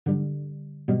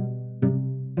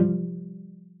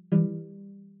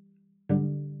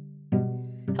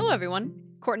Hello everyone,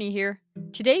 Courtney here.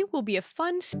 Today will be a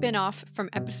fun spin-off from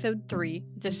episode 3,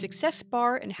 The Success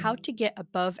Bar and How to Get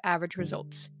Above Average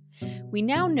Results. We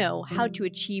now know how to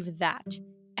achieve that,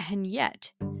 and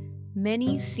yet,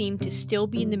 many seem to still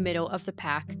be in the middle of the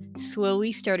pack,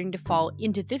 slowly starting to fall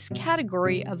into this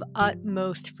category of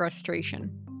utmost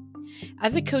frustration.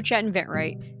 As a coach at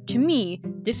InventRight, to me,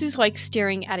 this is like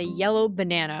staring at a yellow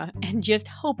banana and just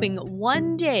hoping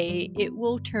one day it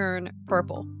will turn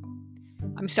purple.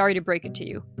 I'm sorry to break it to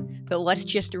you, but let's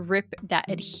just rip that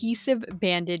adhesive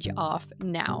bandage off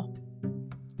now.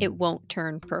 It won't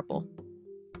turn purple.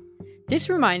 This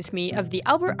reminds me of the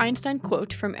Albert Einstein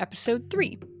quote from episode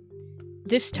 3.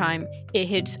 This time, it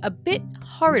hits a bit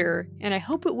harder, and I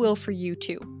hope it will for you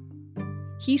too.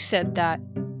 He said that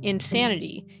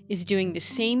insanity is doing the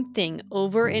same thing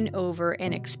over and over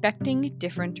and expecting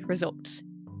different results.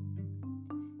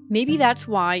 Maybe that's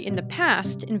why in the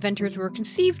past, inventors were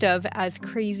conceived of as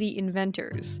crazy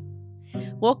inventors.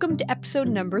 Welcome to episode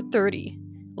number 30.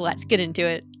 Let's get into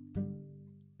it.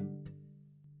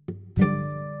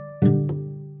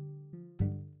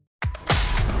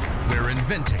 Where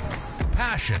inventing,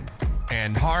 passion,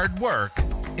 and hard work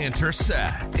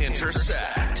intersect.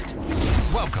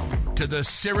 Welcome to the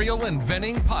Serial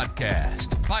Inventing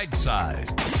Podcast.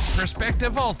 Bite-sized,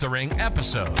 perspective-altering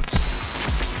episodes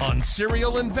on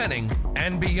serial inventing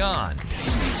and beyond.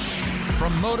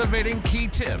 From motivating key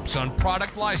tips on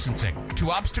product licensing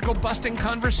to obstacle-busting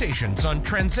conversations on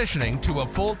transitioning to a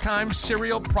full-time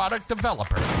serial product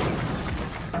developer.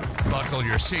 Buckle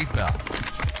your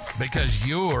seatbelt, because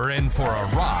you're in for a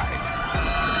ride.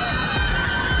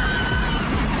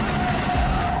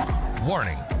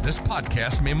 Warning, this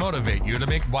podcast may motivate you to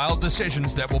make wild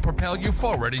decisions that will propel you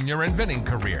forward in your inventing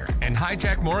career and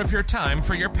hijack more of your time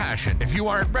for your passion. If you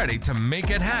aren't ready to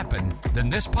make it happen, then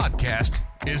this podcast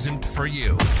isn't for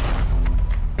you.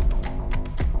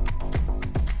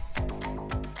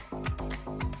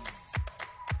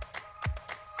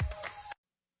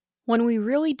 When we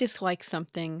really dislike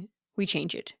something, we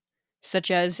change it, such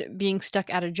as being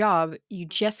stuck at a job you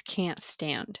just can't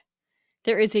stand.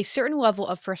 There is a certain level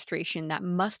of frustration that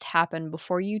must happen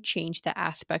before you change that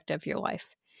aspect of your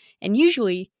life. And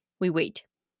usually, we wait,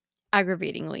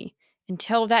 aggravatingly,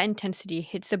 until that intensity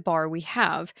hits a bar we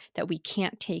have that we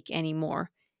can't take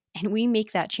anymore, and we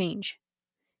make that change.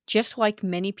 Just like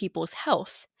many people's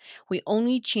health, we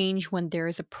only change when there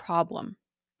is a problem.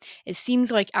 It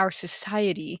seems like our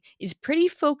society is pretty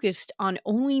focused on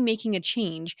only making a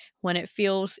change when it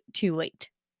feels too late.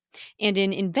 And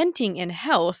in inventing and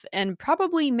health, and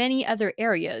probably many other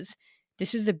areas,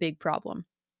 this is a big problem.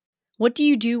 What do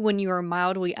you do when you are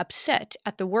mildly upset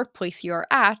at the workplace you are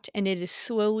at and it is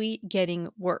slowly getting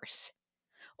worse?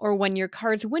 Or when your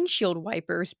car's windshield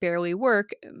wipers barely work,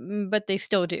 but they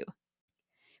still do?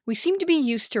 We seem to be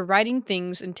used to riding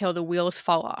things until the wheels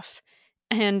fall off.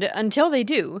 And until they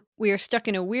do, we are stuck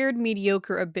in a weird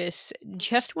mediocre abyss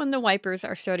just when the wipers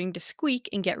are starting to squeak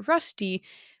and get rusty.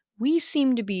 We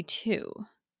seem to be too.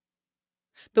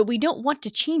 But we don't want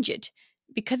to change it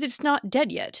because it's not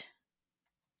dead yet.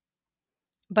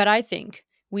 But I think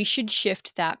we should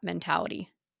shift that mentality.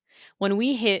 When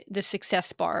we hit the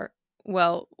success bar,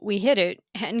 well, we hit it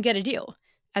and get a deal.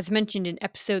 As mentioned in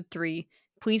episode 3,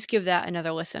 please give that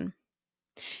another listen.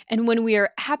 And when we are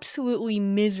absolutely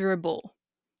miserable,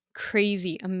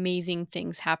 crazy, amazing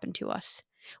things happen to us.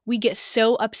 We get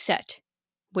so upset.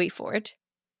 Wait for it.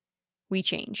 We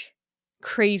change.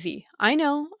 Crazy. I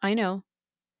know.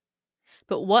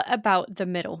 But what about the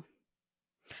middle?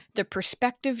 The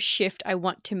perspective shift I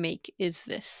want to make is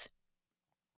this.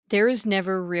 There is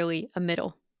never really a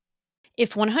middle.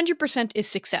 If 100% is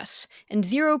success and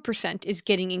 0% is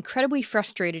getting incredibly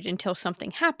frustrated until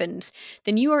something happens,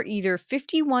 then you are either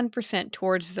 51%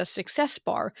 towards the success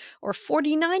bar or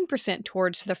 49%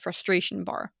 towards the frustration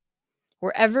bar.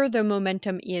 Wherever the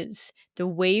momentum is, the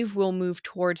wave will move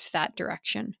towards that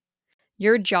direction.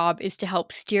 Your job is to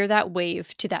help steer that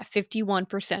wave to that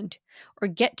 51% or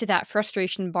get to that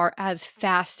frustration bar as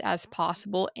fast as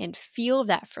possible and feel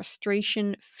that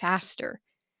frustration faster.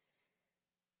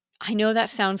 I know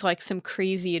that sounds like some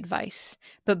crazy advice,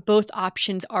 but both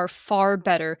options are far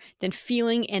better than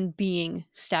feeling and being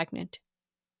stagnant.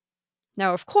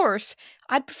 Now, of course,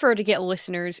 I'd prefer to get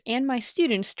listeners and my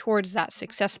students towards that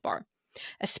success bar,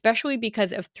 especially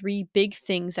because of 3 big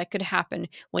things that could happen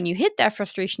when you hit that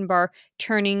frustration bar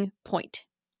turning point.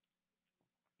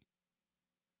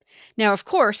 Now, of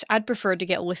course, I'd prefer to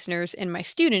get listeners and my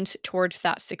students towards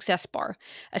that success bar,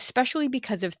 especially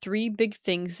because of 3 big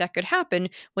things that could happen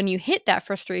when you hit that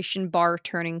frustration bar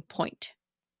turning point.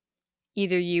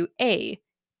 Either you A,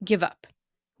 give up,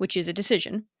 which is a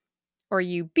decision, Or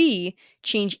you B,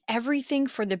 change everything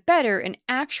for the better and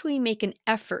actually make an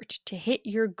effort to hit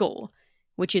your goal,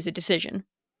 which is a decision.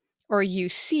 Or you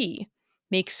C,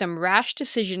 make some rash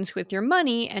decisions with your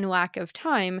money and lack of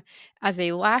time as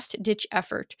a last ditch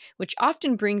effort, which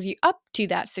often brings you up to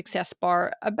that success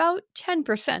bar about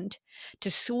 10%,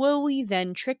 to slowly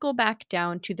then trickle back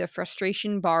down to the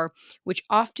frustration bar, which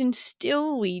often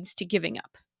still leads to giving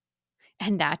up.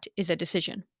 And that is a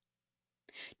decision.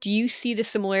 Do you see the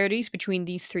similarities between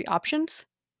these three options?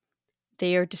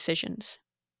 They are decisions.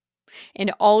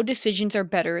 And all decisions are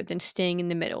better than staying in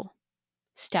the middle,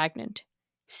 stagnant,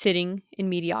 sitting in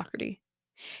mediocrity.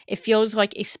 It feels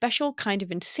like a special kind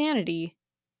of insanity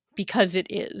because it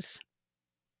is.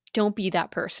 Don't be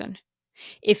that person.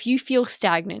 If you feel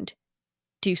stagnant,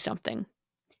 do something.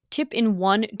 Tip in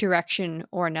one direction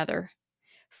or another.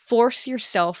 Force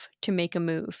yourself to make a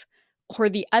move, or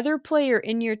the other player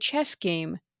in your chess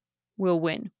game will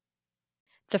win.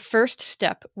 The first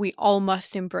step we all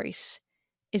must embrace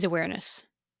is awareness.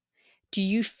 Do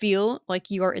you feel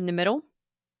like you are in the middle?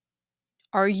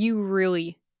 Are you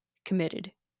really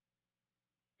committed?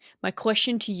 My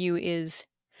question to you is,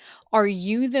 are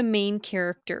you the main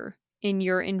character in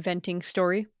your inventing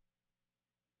story?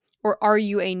 Or are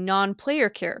you a non player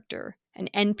character, an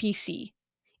NPC,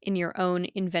 in your own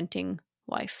inventing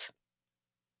life?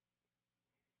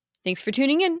 Thanks for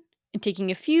tuning in and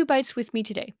taking a few bites with me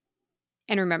today.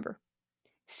 And remember,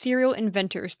 serial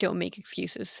inventors don't make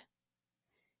excuses,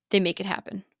 they make it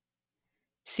happen.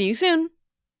 See you soon.